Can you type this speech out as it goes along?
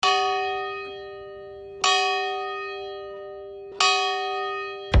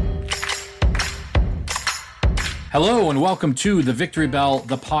Hello and welcome to the Victory Bell,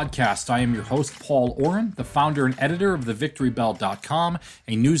 the podcast. I am your host, Paul Oren, the founder and editor of theVictoryBell.com,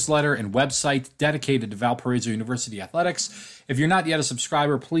 a newsletter and website dedicated to Valparaiso University athletics. If you're not yet a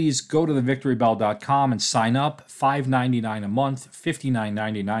subscriber, please go to theVictoryBell.com and sign up. $5.99 a month,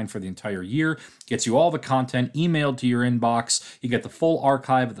 $59.99 for the entire year. Gets you all the content emailed to your inbox. You get the full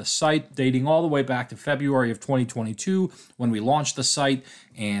archive of the site dating all the way back to February of 2022 when we launched the site.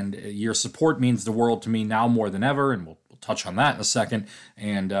 And your support means the world to me now more than ever, and we'll touch on that in a second.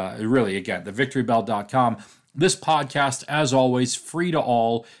 And really, again, theVictoryBell.com. This podcast, as always, free to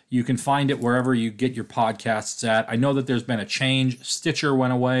all. You can find it wherever you get your podcasts at. I know that there's been a change. Stitcher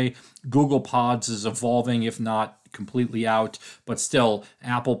went away. Google Pods is evolving, if not completely out, but still,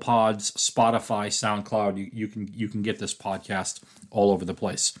 Apple Pods, Spotify, SoundCloud, you can get this podcast all over the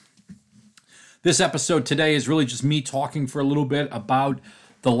place. This episode today is really just me talking for a little bit about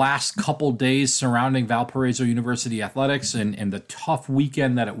the last couple days surrounding Valparaiso University athletics and the tough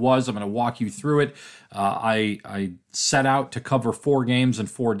weekend that it was. I'm going to walk you through it. I set out to cover 4 games in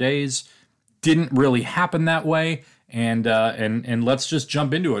 4 days. Didn't really happen that way, and let's just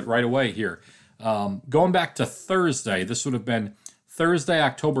jump into it right away here. Going back to Thursday, this would have been Thursday,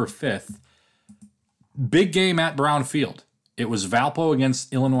 October 5th. Big game at Brown Field. It was Valpo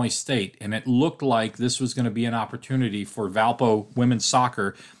against Illinois State, and it looked like this was going to be an opportunity for Valpo women's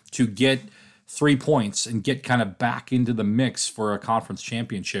soccer to get 3 points and get kind of back into the mix for a conference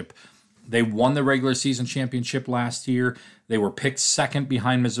championship. They won the regular season championship last year. They were picked second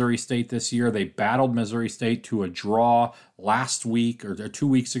behind Missouri State this year. They battled Missouri State to a draw last week or 2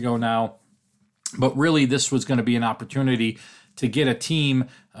 weeks ago now. But really, this was going to be an opportunity to get a team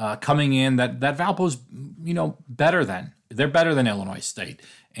coming in that Valpo's, better than. They're better than Illinois State,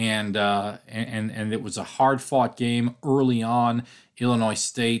 and it was a hard-fought game early on. Illinois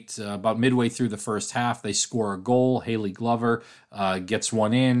State, about midway through the first half, they score a goal. Haley Glover gets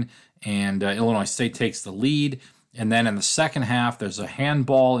one in, and Illinois State takes the lead. And then in the second half, there's a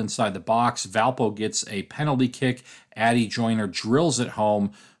handball inside the box. Valpo gets a penalty kick. Addie Joyner drills it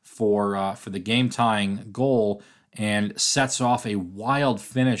home for the game-tying goal and sets off a wild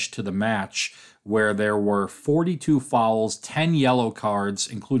finish to the match, where there were 42 fouls, 10 yellow cards,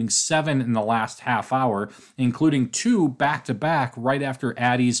 including 7 in the last half hour, including 2 back-to-back right after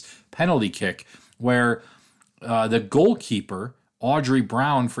Addie's penalty kick, where the goalkeeper, Audrey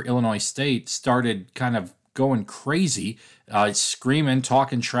Brown for Illinois State, started kind of going crazy, screaming,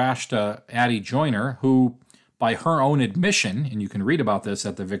 talking trash to Addie Joyner, who, by her own admission, and you can read about this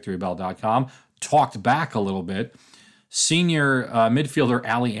at theVictoryBell.com, talked back a little bit. Senior midfielder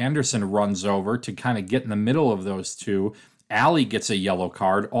Allie Anderson runs over to kind of get in the middle of those two. Allie gets a yellow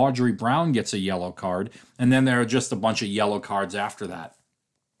card. Audrey Brown gets a yellow card. And then there are just a bunch of yellow cards after that.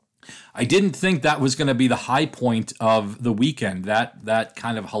 I didn't think that was going to be the high point of the weekend, that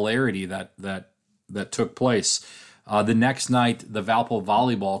kind of hilarity that took place. The next night, the Valpo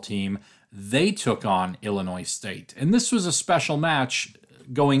volleyball team, they took on Illinois State. And this was a special match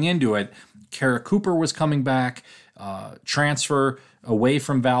going into it. Kara Cooper was coming back. Transfer away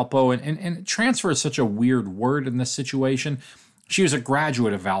from Valpo, and transfer is such a weird word in this situation. She was a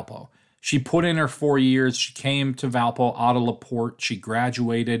graduate of Valpo. She put in her 4 years. She came to Valpo out of LaPorte. She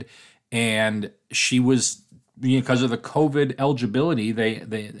graduated, and she was, because of the COVID eligibility, the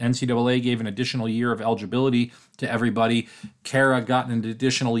NCAA gave an additional year of eligibility to everybody. Kara got an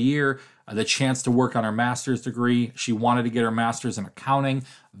additional year, the chance to work on her master's degree. She wanted to get her master's in accounting.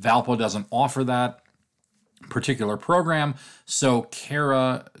 Valpo doesn't offer that particular program, so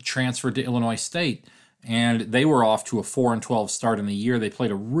Kara transferred to Illinois State, and they were off to a 4-12 start in the year. They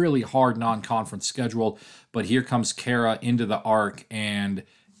played a really hard non-conference schedule, but here comes Kara into the arc, and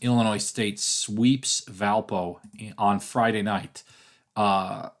Illinois State sweeps Valpo on Friday night.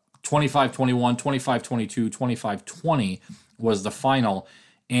 25-21, 25-22, 25-20 was the final,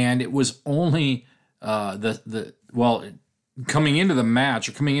 and it was only coming into the match,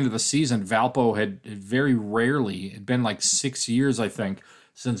 or coming into the season, Valpo had very rarely, it'd been like 6 years, I think,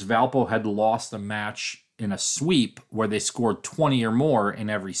 since Valpo had lost a match in a sweep where they scored 20 or more in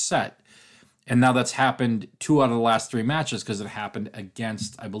every set. And now that's happened 2 out of the last 3 matches, because it happened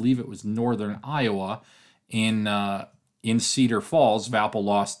against, I believe it was Northern Iowa in Cedar Falls. Valpo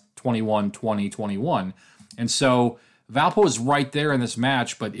lost 21-20, 21. And so Valpo was right there in this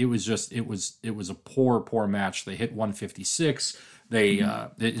match, but it was a poor match. They hit 156.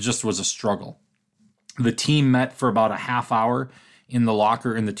 It just was a struggle. The team met for about a half hour in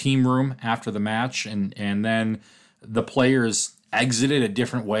the team room after the match, and then the players exited a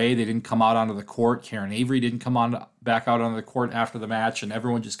different way. They didn't come out onto the court. Karen Avery didn't come back out onto the court after the match, and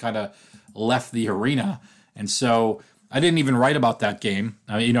everyone just kind of left the arena. And so I didn't even write about that game.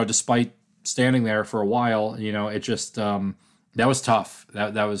 Despite standing there for a while, it just that was tough.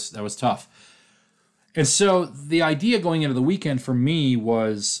 That was tough. And so the idea going into the weekend for me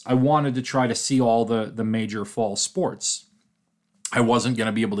was I wanted to try to see all the major fall sports. I wasn't going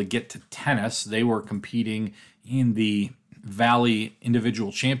to be able to get to tennis. They were competing in the Valley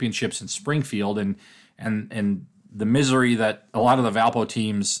Individual Championships in Springfield, and the misery that a lot of the Valpo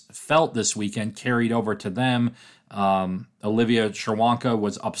teams felt this weekend carried over to them. Olivia Cherwanka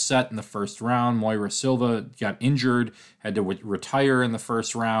was upset in the first round. Moira Silva got injured, had to retire in the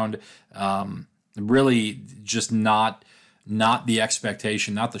first round. Really just not the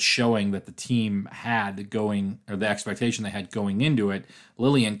expectation, not the showing that the team had going, or the expectation they had going into it.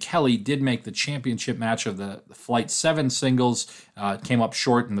 Lillian Kelly did make the championship match of the Flight 7 singles, came up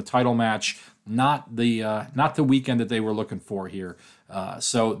short in the title match. Not the weekend that they were looking for here.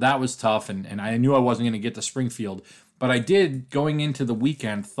 So that was tough, and I knew I wasn't going to get to Springfield. But I did, going into the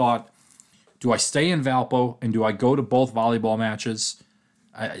weekend, thought, do I stay in Valpo, and do I go to both volleyball matches?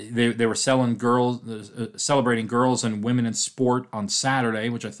 They were celebrating girls and women in sport on Saturday,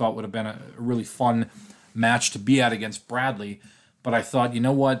 which I thought would have been a really fun match to be at against Bradley. But I thought, you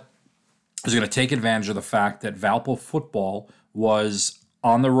know what? I was going to take advantage of the fact that Valpo football was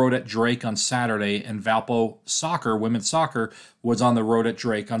on the road at Drake on Saturday, and Valpo soccer, women's soccer, was on the road at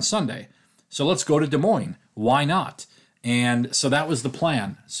Drake on Sunday. So let's go to Des Moines. Why not? And so that was the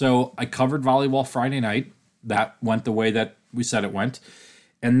plan. So I covered volleyball Friday night. That went the way that we said it went.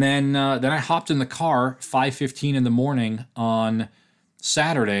 And then I hopped in the car 5:15 in the morning on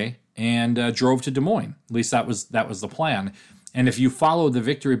Saturday and drove to Des Moines. At least that was the plan. And if you follow the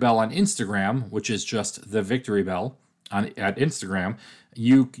Victory Bell on Instagram, which is just the Victory Bell at Instagram,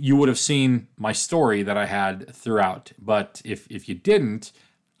 you would have seen my story that I had throughout. But if you didn't,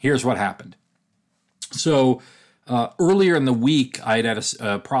 here's what happened. So earlier in the week, I had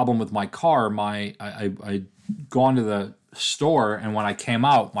a problem with my car. I'd gone to the store, and when I came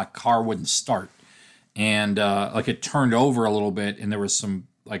out, my car wouldn't start, and it turned over a little bit, and there was some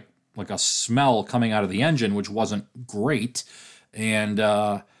like a smell coming out of the engine, which wasn't great, and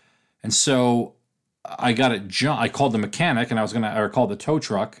so I got it. I called the mechanic, and called the tow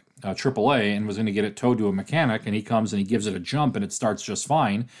truck, AAA, and was gonna get it towed to a mechanic, and he comes and he gives it a jump, and it starts just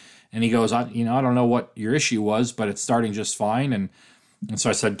fine, and he goes, I don't know what your issue was, but it's starting just fine, and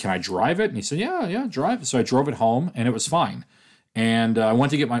so I said, can I drive it? And he said, yeah, drive it. So I drove it home, and it was fine. And I went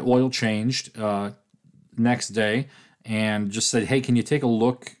to get my oil changed next day and just said, hey, can you take a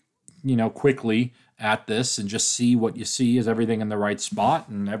look, quickly at this and just see what you see? Is everything in the right spot?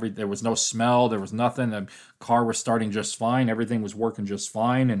 And there was no smell. There was nothing. The car was starting just fine. Everything was working just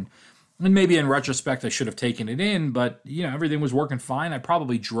fine. And maybe in retrospect, I should have taken it in, but, everything was working fine. I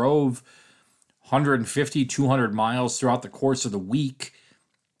probably drove 150, 200 miles throughout the course of the week.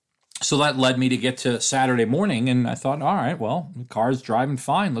 So that led me to get to Saturday morning, and I thought, all right, well, the car's driving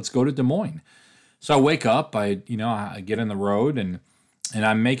fine. Let's go to Des Moines. So I wake up, I get in the road, and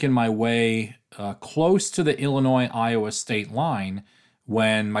I'm making my way close to the Illinois-Iowa state line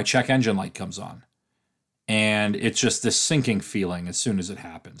when my check engine light comes on. And it's just this sinking feeling as soon as it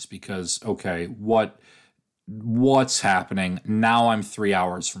happens, because, okay, what's happening? Now I'm 3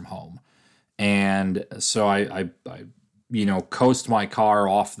 hours from home. And so I coast my car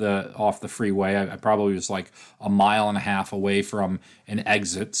off the freeway. I probably was like a mile and a half away from an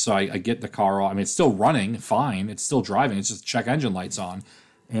exit. So I get the car off. I mean, it's still running fine. It's still driving. It's just check engine lights on.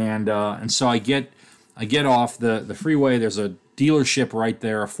 And so I get off the freeway. There's a dealership right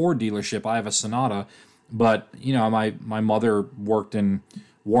there, a Ford dealership. I have a Sonata, but my mother worked in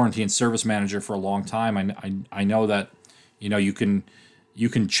warranty and service manager for a long time. I know that you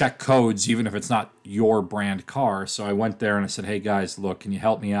can check codes even if it's not your brand car. So I went there and I said, hey guys, look, can you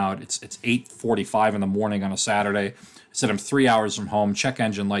help me out? It's 8:45 in the morning on a Saturday. I said, I'm 3 hours from home. Check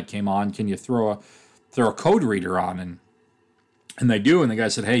engine light came on. Can you throw a code reader on? And they do. And the guy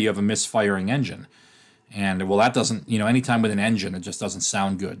said, hey, you have a misfiring engine. And well, that doesn't, anytime with an engine, it just doesn't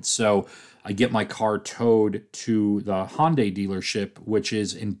sound good. So I get my car towed to the Hyundai dealership, which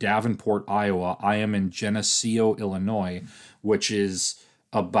is in Davenport, Iowa. I am in Geneseo, Illinois, which is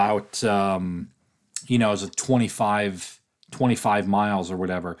about, is a 25 miles or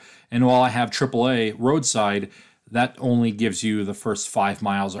whatever. And while I have AAA roadside, that only gives you the first 5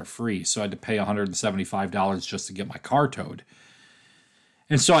 miles are free. So I had to pay $175 just to get my car towed.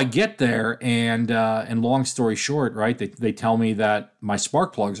 And so I get there, and long story short, right, they tell me that my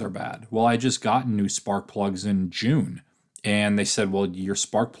spark plugs are bad. Well, I just got new spark plugs in June, and they said, well, your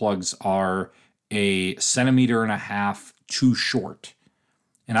spark plugs are 1.5 centimeters too short.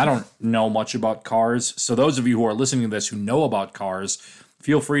 And I don't know much about cars. So those of you who are listening to this who know about cars,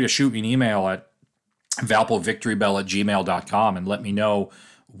 feel free to shoot me an email at valpovictorybell@gmail.com and let me know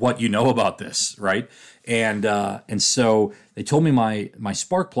what you know about this, right? And so they told me my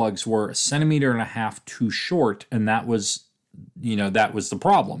spark plugs were 1.5 centimeters too short, and that was the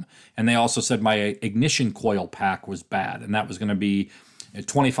problem. And they also said my ignition coil pack was bad, and that was going to be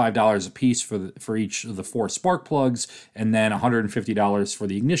 $25 a piece for each of the 4 spark plugs, and then $150 for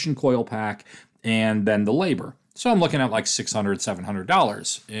the ignition coil pack, and then the labor. So I'm looking at like $600,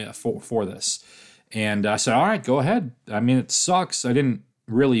 $700 for this. And I said, all right, go ahead. I mean, it sucks. I didn't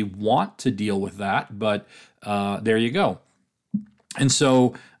really want to deal with that, but there you go. And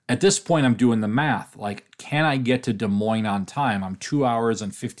so at this point, I'm doing the math. Like, can I get to Des Moines on time? I'm 2 hours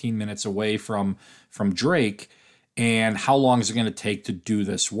and 15 minutes away from Drake. And how long is it going to take to do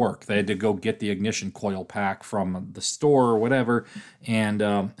this work? They had to go get the ignition coil pack from the store or whatever. And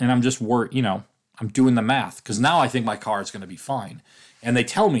I'm just I'm doing the math because now I think my car is going to be fine. And they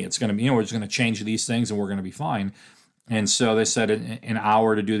tell me it's going to be, we're just going to change these things and we're going to be fine. And so they said an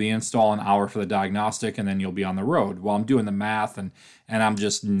hour to do the install, an hour for the diagnostic, and then you'll be on the road. Well, I'm doing the math, and I'm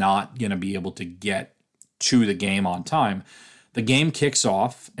just not going to be able to get to the game on time. The game kicks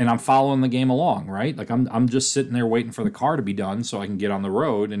off, and I'm following the game along, right? Like I'm just sitting there waiting for the car to be done so I can get on the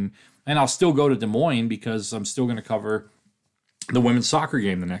road, and I'll still go to Des Moines because I'm still going to cover the women's soccer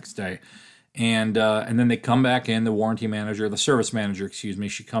game the next day. And then they come back in, the service manager,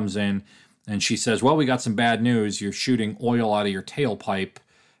 she comes in, and she says, well, we got some bad news. You're shooting oil out of your tailpipe,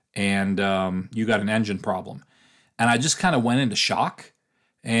 and you got an engine problem. And I just kind of went into shock,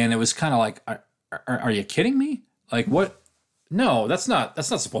 and it was kind of like, are you kidding me? Like, what? No, that's not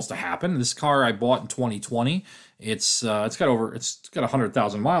supposed to happen. This car I bought in 2020, it's got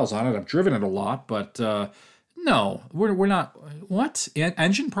 100,000 miles on it. I've driven it a lot, but no, we're not. What?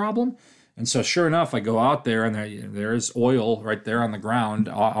 Engine problem? And so sure enough, I go out there, and there's oil right there on the ground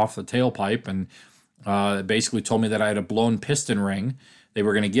off the tailpipe, and they basically told me that I had a blown piston ring. They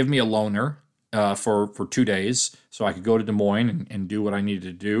were going to give me a loaner for 2 days so I could go to Des Moines and do what I needed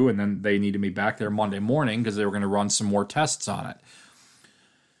to do, and then they needed me back there Monday morning because they were going to run some more tests on it.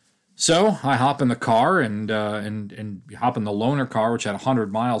 So I hop in the car and hop in the loaner car, which had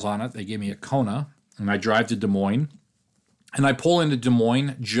 100 miles on it. They gave me a Kona, and I drive to Des Moines. And I pull into Des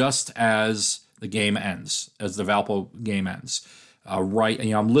Moines just as the game ends, as the Valpo game ends.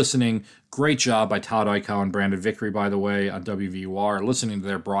 I'm listening. Great job by Todd Eichau and Brandon Vickery, by the way, on WVUR. Listening to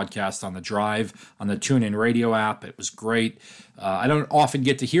their broadcast on the drive, on the TuneIn radio app. It was great. I don't often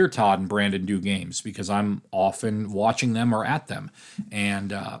get to hear Todd and Brandon do games because I'm often watching them or at them.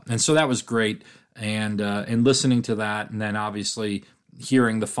 And so that was great. And listening to that, and then obviously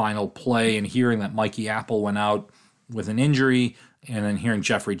hearing the final play and hearing that Mikey Apple went out with an injury, and then hearing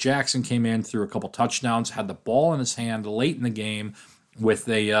Jeffrey Jackson came in, threw a couple touchdowns, had the ball in his hand late in the game with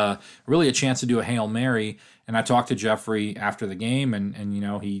a chance to do a Hail Mary. And I talked to Jeffrey after the game, and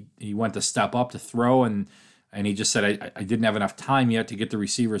he went to step up to throw, and he just said, I didn't have enough time yet to get the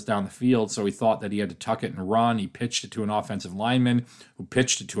receivers down the field, so he thought that he had to tuck it and run. He pitched it to an offensive lineman, who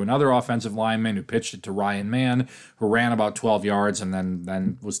pitched it to another offensive lineman, who pitched it to Ryan Mann, who ran about 12 yards and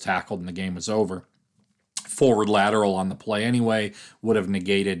then was tackled, and the game was over. Forward lateral on the play anyway would have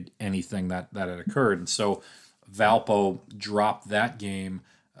negated anything that had occurred. And so Valpo dropped that game,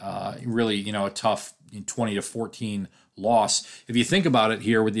 really, a tough 20-14 loss. If you think about it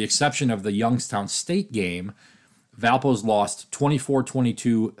here, with the exception of the Youngstown State game, Valpo's lost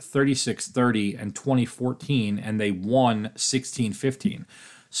 24-22, 36-30, and 20-14, and they won 16-15.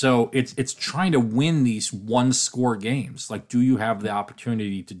 So it's trying to win these one-score games. Like, do you have the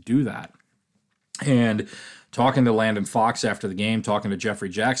opportunity to do that? And talking to Landon Fox after the game, talking to Jeffrey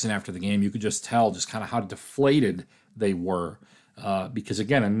Jackson after the game, you could just tell just kind of how deflated they were. Because,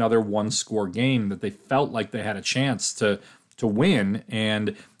 again, another one-score game that they felt like they had a chance to win.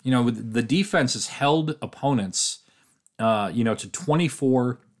 And, the defense has held opponents, to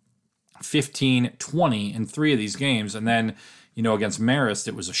 24, 15, 20 in 3 of these games. And then, against Marist,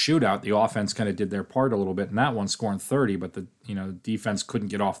 it was a shootout. The offense kind of did their part a little bit in that one, scoring 30. But the defense couldn't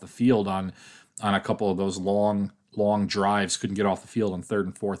get off the field on a couple of those long drives, couldn't get off the field on 3rd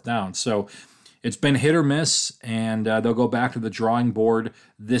and 4th down. So it's been hit or miss, and they'll go back to the drawing board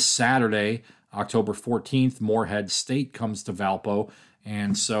this Saturday, October 14th. Morehead State comes to Valpo,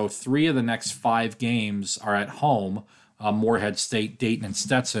 and so 3 of the next 5 games are at home. Morehead State, Dayton, and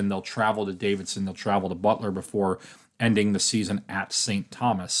Stetson. They'll travel to Davidson. They'll travel to Butler before ending the season at St.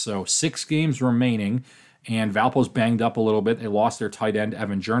 Thomas. So 6 games remaining, and Valpo's banged up a little bit. They lost their tight end,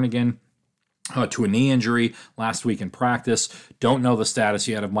 Evan Jernigan. to a knee injury last week in practice. Don't know the status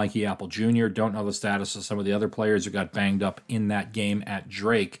yet of Mikey Apple Jr. Don't know the status of some of the other players who got banged up in that game at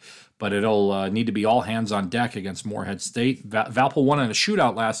Drake. But it'll need to be all hands on deck against Morehead State. Valpo won in a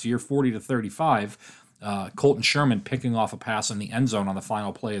shootout last year, 40-35. Colton Sherman picking off a pass in the end zone on the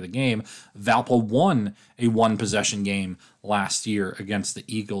final play of the game. Valpo won a one-possession game last year against the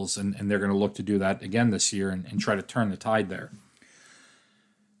Eagles, and they're going to look to do that again this year and try to turn the tide there.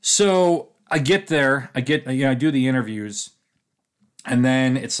 So I get there, I do the interviews, and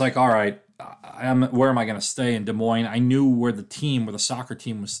then it's like, all right, where am I going to stay in Des Moines? I knew where the soccer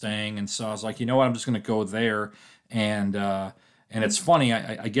team was staying, and so I was like, you know what, I'm just going to go there. And it's funny,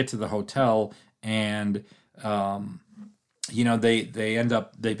 I get to the hotel, and they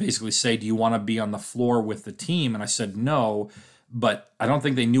basically say, do you want to be on the floor with the team? And I said no, but I don't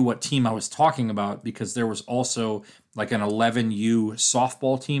think they knew what team I was talking about, because there was also like an 11U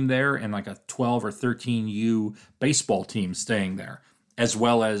softball team there and like a 12 or 13U baseball team staying there, as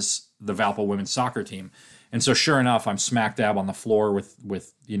well as the Valpo women's soccer team. And so sure enough, I'm smack dab on the floor with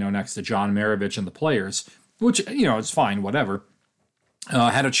next to John Maravich and the players, which, it's fine, whatever.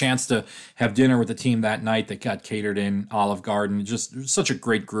 I had a chance to have dinner with the team that night that got catered in Olive Garden. Just such a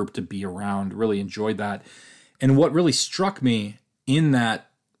great group to be around. Really enjoyed that. And what really struck me in that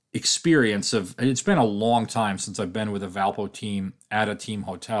experience it's been a long time since I've been with a Valpo team at a team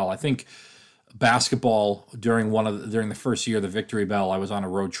hotel. I think basketball during the first year of the Victory Bell, I was on a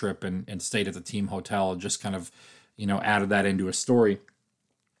road trip and stayed at the team hotel and just kind of, added that into a story.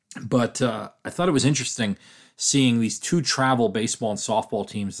 But I thought it was interesting seeing these two travel baseball and softball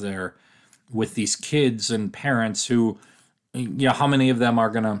teams there with these kids and parents who, how many of them are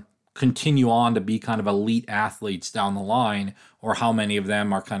going to continue on to be kind of elite athletes down the line, or how many of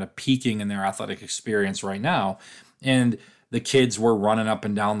them are kind of peaking in their athletic experience right now. And the kids were running up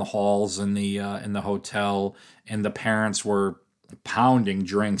and down the halls in the hotel, and the parents were pounding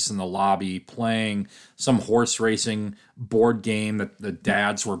drinks in the lobby, playing some horse racing board game that the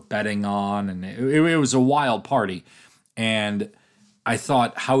dads were betting on, and it was a wild party. And I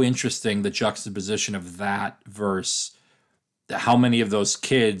thought how interesting the juxtaposition of that versus how many of those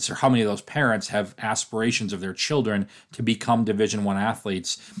kids or how many of those parents have aspirations of their children to become Division I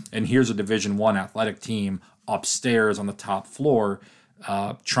athletes. And here's a Division I athletic team upstairs on the top floor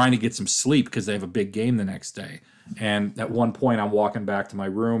trying to get some sleep because they have a big game the next day. And at one point I'm walking back to my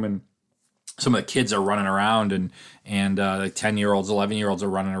room and some of the kids are running around and like 10-year-olds, 11-year-olds are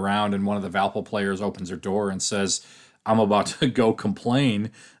running around, and one of the Valpo players opens her door and says, I'm about to go complain,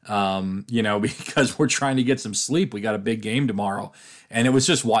 because we're trying to get some sleep. We got a big game tomorrow. And it was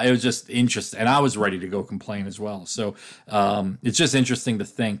just interesting. And I was ready to go complain as well. So it's just interesting to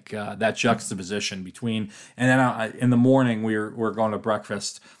think that juxtaposition between, and then in the morning we're going to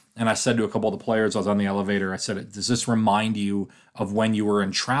breakfast, and I said to a couple of the players, I was on the elevator, I said, does this remind you of when you were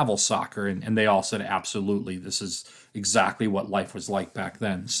in travel soccer? And they all said, absolutely. This is exactly what life was like back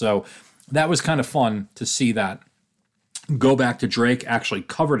then. So that was kind of fun to see that. Go back to Drake, actually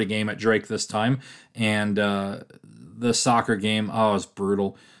covered a game at Drake this time, and the soccer game, it was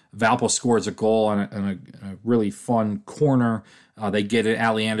brutal. Valpo scores a goal on a really fun corner. They get it.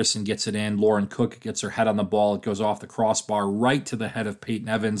 Allie Anderson gets it in. Lauren Cook gets her head on the ball. It goes off the crossbar right to the head of Peyton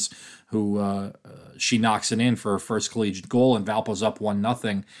Evans, who she knocks it in for her first collegiate goal, and Valpo's up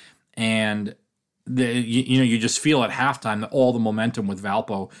 1-0. And you just feel at halftime all the momentum with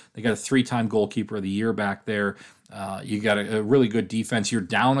Valpo. They got a 3-time goalkeeper of the year back there. You got a really good defense. You're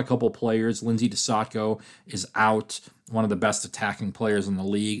down a couple players. Lindsay DeSotko is out, one of the best attacking players in the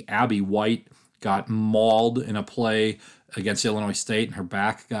league. Abby White got mauled in a play against Illinois State, and her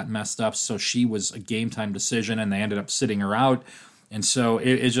back got messed up, so she was a game-time decision, and they ended up sitting her out. And so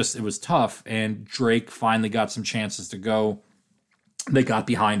it was tough, and Drake finally got some chances to go. They got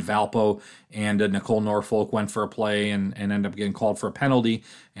behind Valpo, and Nicole Norfolk went for a play and ended up getting called for a penalty,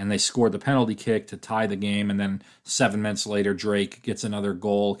 and they scored the penalty kick to tie the game. And then 7 minutes later, Drake gets another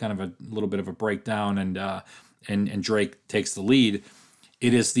goal, kind of a little bit of a breakdown, and Drake takes the lead.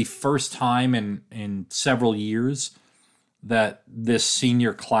 It is the first time in several years that this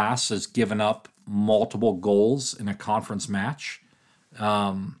senior class has given up multiple goals in a conference match.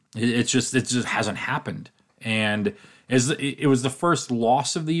 It just hasn't happened, and it was the first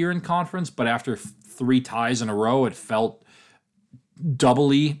loss of the year in conference, but after 3 ties in a row, it felt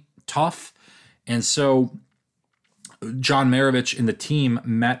doubly tough. And so John Maravich and the team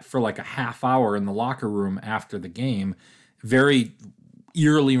met for like a half hour in the locker room after the game, very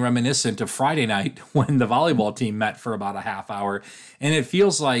eerily reminiscent of Friday night when the volleyball team met for about a half hour. And it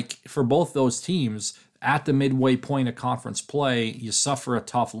feels like for both those teams, at the midway point of conference play, you suffer a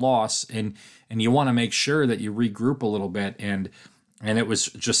tough loss, and you want to make sure that you regroup a little bit. And it was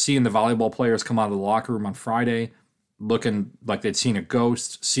just seeing the volleyball players come out of the locker room on Friday looking like they'd seen a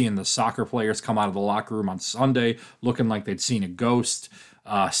ghost, seeing the soccer players come out of the locker room on Sunday looking like they'd seen a ghost,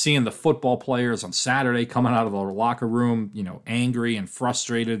 seeing the football players on Saturday coming out of the locker room, angry and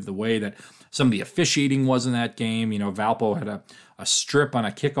frustrated the way that some of the officiating was in that game. Valpo had a strip on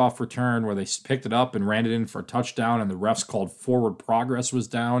a kickoff return where they picked it up and ran it in for a touchdown, and the refs called forward progress was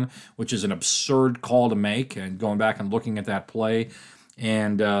down, which is an absurd call to make. And going back and looking at that play,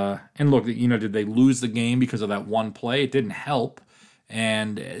 and look, did they lose the game because of that one play? It didn't help.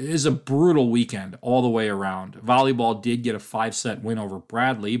 And it is a brutal weekend all the way around. Volleyball did get a 5-set win over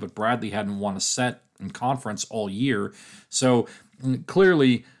Bradley, but Bradley hadn't won a set in conference all year. So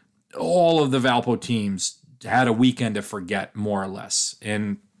clearly, all of the Valpo teams had a weekend to forget, more or less.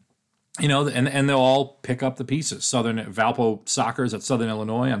 And and they'll all pick up the pieces. Valpo soccer's at Southern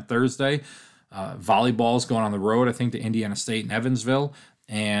Illinois on Thursday. Volleyball's going on the road, I think, to Indiana State and Evansville.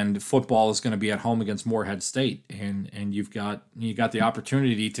 And football is going to be at home against Morehead State. And you got the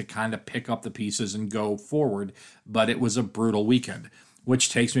opportunity to kind of pick up the pieces and go forward. But it was a brutal weekend,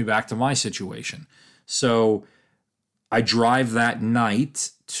 which takes me back to my situation. So I drive that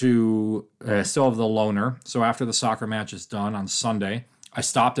night to still have the loaner. So after the soccer match is done on Sunday, I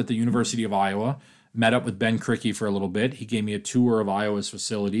stopped at the University of Iowa, met up with Ben Krikke for a little bit. He gave me a tour of Iowa's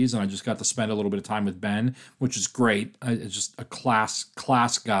facilities, and I just got to spend a little bit of time with Ben, which is great. It's just a class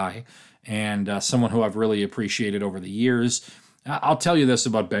guy, and someone who I've really appreciated over the years. I'll tell you this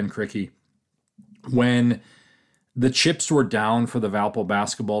about Ben Krikke. When the chips were down for the Valpo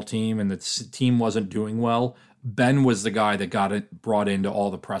basketball team and the team wasn't doing well, Ben was the guy that got it brought into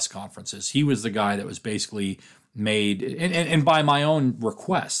all the press conferences. He was the guy that was basically made, and by my own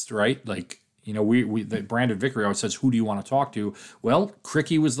request, right? Like, the Brandon Vickery always says, who do you want to talk to? Well,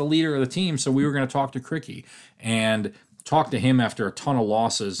 Krikke was the leader of the team, so we were going to talk to Krikke and talk to him after a ton of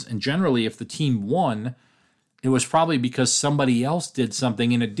losses. And generally, if the team won, it was probably because somebody else did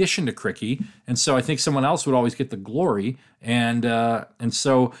something in addition to Krikke. And so I think someone else would always get the glory. And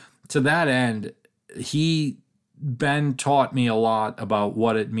so to that end, Ben taught me a lot about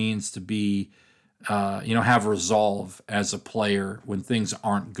what it means to be, have resolve as a player when things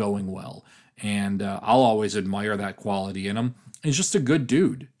aren't going well. And I'll always admire that quality in him. He's just a good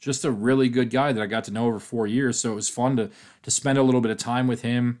dude, just a really good guy that I got to know over 4 years. So it was fun to spend a little bit of time with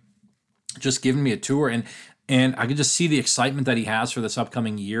him, just giving me a tour. And I could just see the excitement that he has for this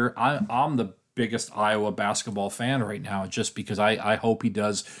upcoming year. I'm the biggest Iowa basketball fan right now, just because I hope he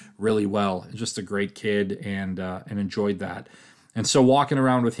does really well. Just a great kid, and enjoyed that. And so walking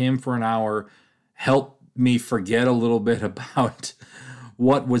around with him for an hour helped me forget a little bit about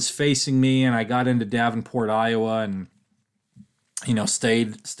what was facing me. And I got into Davenport, Iowa, and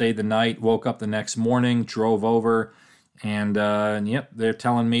stayed the night, woke up the next morning, drove over, and yep, they're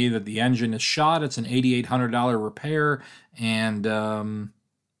telling me that the engine is shot. It's an $8,800 repair. And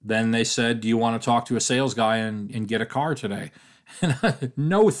then they said, do you want to talk to a sales guy and get a car today? And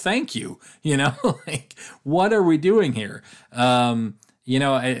no, thank you. Like, what are we doing here?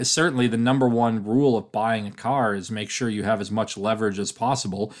 Certainly the number one rule of buying a car is make sure you have as much leverage as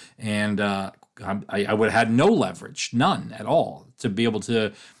possible. And I would have had no leverage, none at all, to be able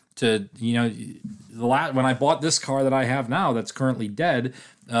to when I bought this car that I have now that's currently dead,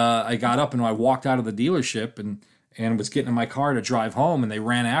 I got up and I walked out of the dealership and was getting in my car to drive home, and they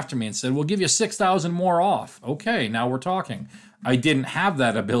ran after me and said, we'll give you $6,000 more off. Okay, now we're talking. I didn't have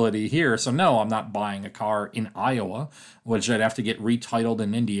that ability here, so no, I'm not buying a car in Iowa, which I'd have to get retitled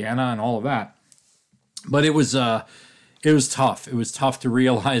in Indiana and all of that. But it was tough. It was tough to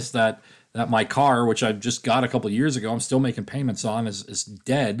realize that my car, which I just got a couple of years ago, I'm still making payments on, is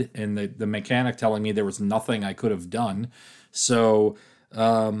dead, and the mechanic telling me there was nothing I could have done. So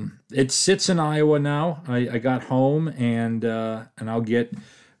it sits in Iowa now. I got home, and I'll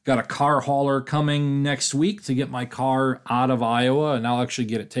got a car hauler coming next week to get my car out of Iowa, and I'll actually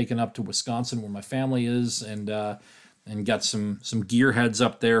get it taken up to Wisconsin where my family is, and got some gearheads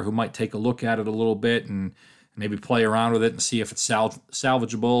up there who might take a look at it a little bit and maybe play around with it and see if it's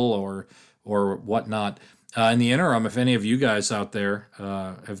salvageable or whatnot. In the interim, if any of you guys out there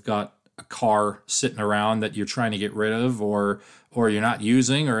have got a car sitting around that you're trying to get rid of or you're not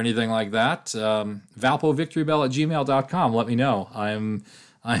using or anything like that, valpovictorybell@gmail.com. Let me know.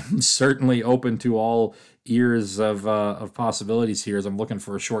 I'm certainly open to all ears of possibilities here as I'm looking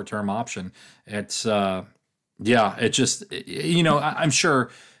for a short-term option. It's I'm sure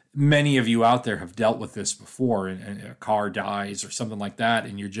many of you out there have dealt with this before, and a car dies or something like that,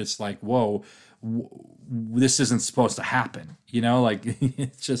 and you're just like, whoa, this isn't supposed to happen. Like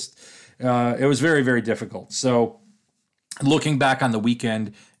it's just, it was very, very difficult. So looking back on the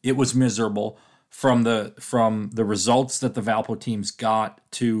weekend, it was miserable. From the results that the Valpo teams got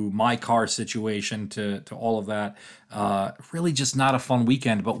to my car situation to all of that, really just not a fun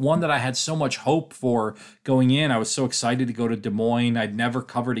weekend, but one that I had so much hope for going in. I was so excited to go to Des Moines. I'd never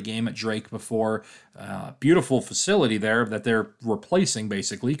covered a game at Drake before. Beautiful facility there that they're replacing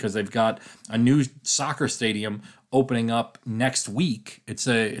basically because they've got a new soccer stadium opening up next week.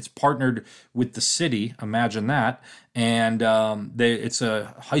 It's partnered with the city. Imagine that. And it's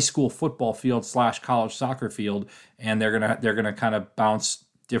a high school football field / college soccer field, and they're gonna kind of bounce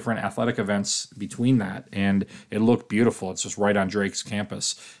different athletic events between that, and it looked beautiful. It's just right on Drake's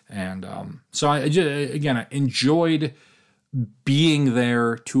campus, and so I enjoyed being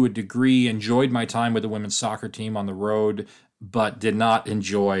there to a degree. Enjoyed my time with the women's soccer team on the road, but did not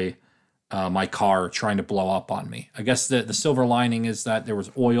enjoy my car trying to blow up on me. I guess the silver lining is that there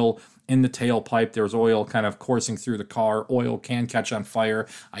was oil in the tailpipe. There was oil kind of coursing through the car. Oil can catch on fire.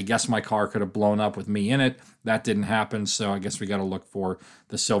 I guess my car could have blown up with me in it. That didn't happen, so I guess we got to look for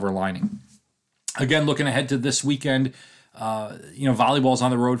the silver lining. Again, looking ahead to this weekend, volleyball's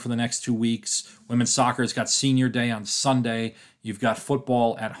on the road for the next 2 weeks. Women's soccer's got senior day on Sunday. You've got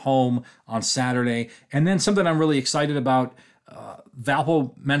football at home on Saturday. And then something I'm really excited about,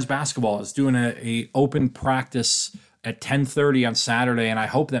 Valpo men's basketball is doing a open practice at 10:30 on Saturday, and I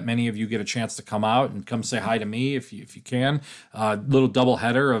hope that many of you get a chance to come out and come say hi to me if you can. Little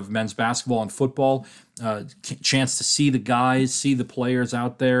doubleheader of men's basketball and football. Chance to see the guys, see the players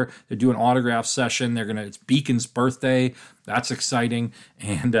out there. They're doing an autograph session. It's Beacon's birthday. That's exciting.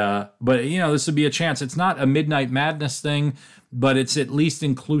 And but this would be a chance. It's not a Midnight Madness thing, but it's at least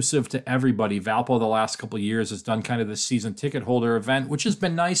inclusive to everybody. Valpo the last couple of years has done kind of this season ticket holder event, which has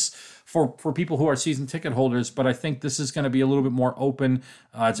been nice for people who are season ticket holders. But I think this is going to be a little bit more open.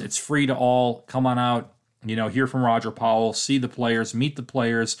 It's free to all. Come on out. Hear from Roger Powell, see the players, meet the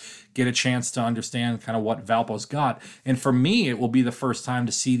players, get a chance to understand kind of what Valpo's got. And for me, it will be the first time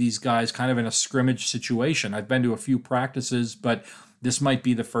to see these guys kind of in a scrimmage situation. I've been to a few practices, but this might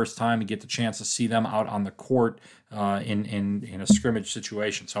be the first time to get the chance to see them out on the court in a scrimmage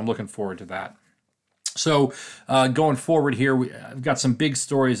situation. So I'm looking forward to that. So going forward here, I've got some big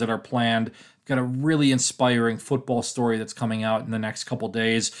stories that are planned. Got a really inspiring football story that's coming out in the next couple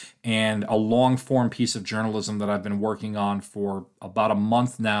days, and a long-form piece of journalism that I've been working on for about a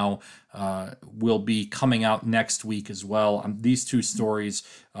month now will be coming out next week as well. These two stories,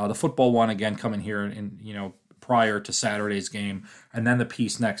 the football one, again, coming here in prior to Saturday's game, and then the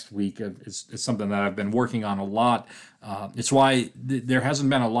piece next week is something that I've been working on a lot. It's why there hasn't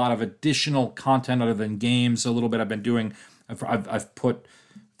been a lot of additional content other than games. A little bit I've been doing. I've put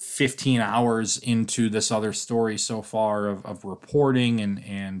 15 hours into this other story so far of reporting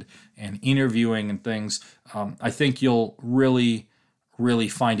and interviewing and things. I think you'll really, really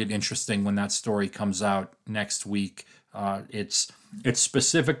find it interesting when that story comes out next week. It's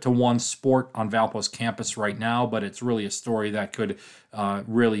specific to one sport on Valpo's campus right now, but it's really a story that could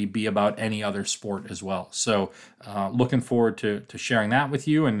really be about any other sport as well. So looking forward to sharing that with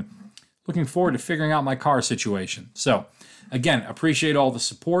you, and looking forward to figuring out my car situation. So again, appreciate all the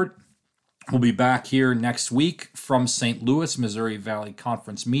support. We'll be back here next week from St. Louis, Missouri Valley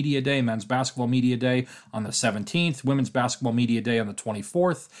Conference Media Day, Men's Basketball Media Day on the 17th, Women's Basketball Media Day on the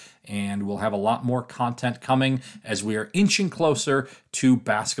 24th, and we'll have a lot more content coming as we are inching closer to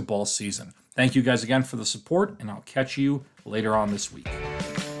basketball season. Thank you guys again for the support, and I'll catch you later on this week.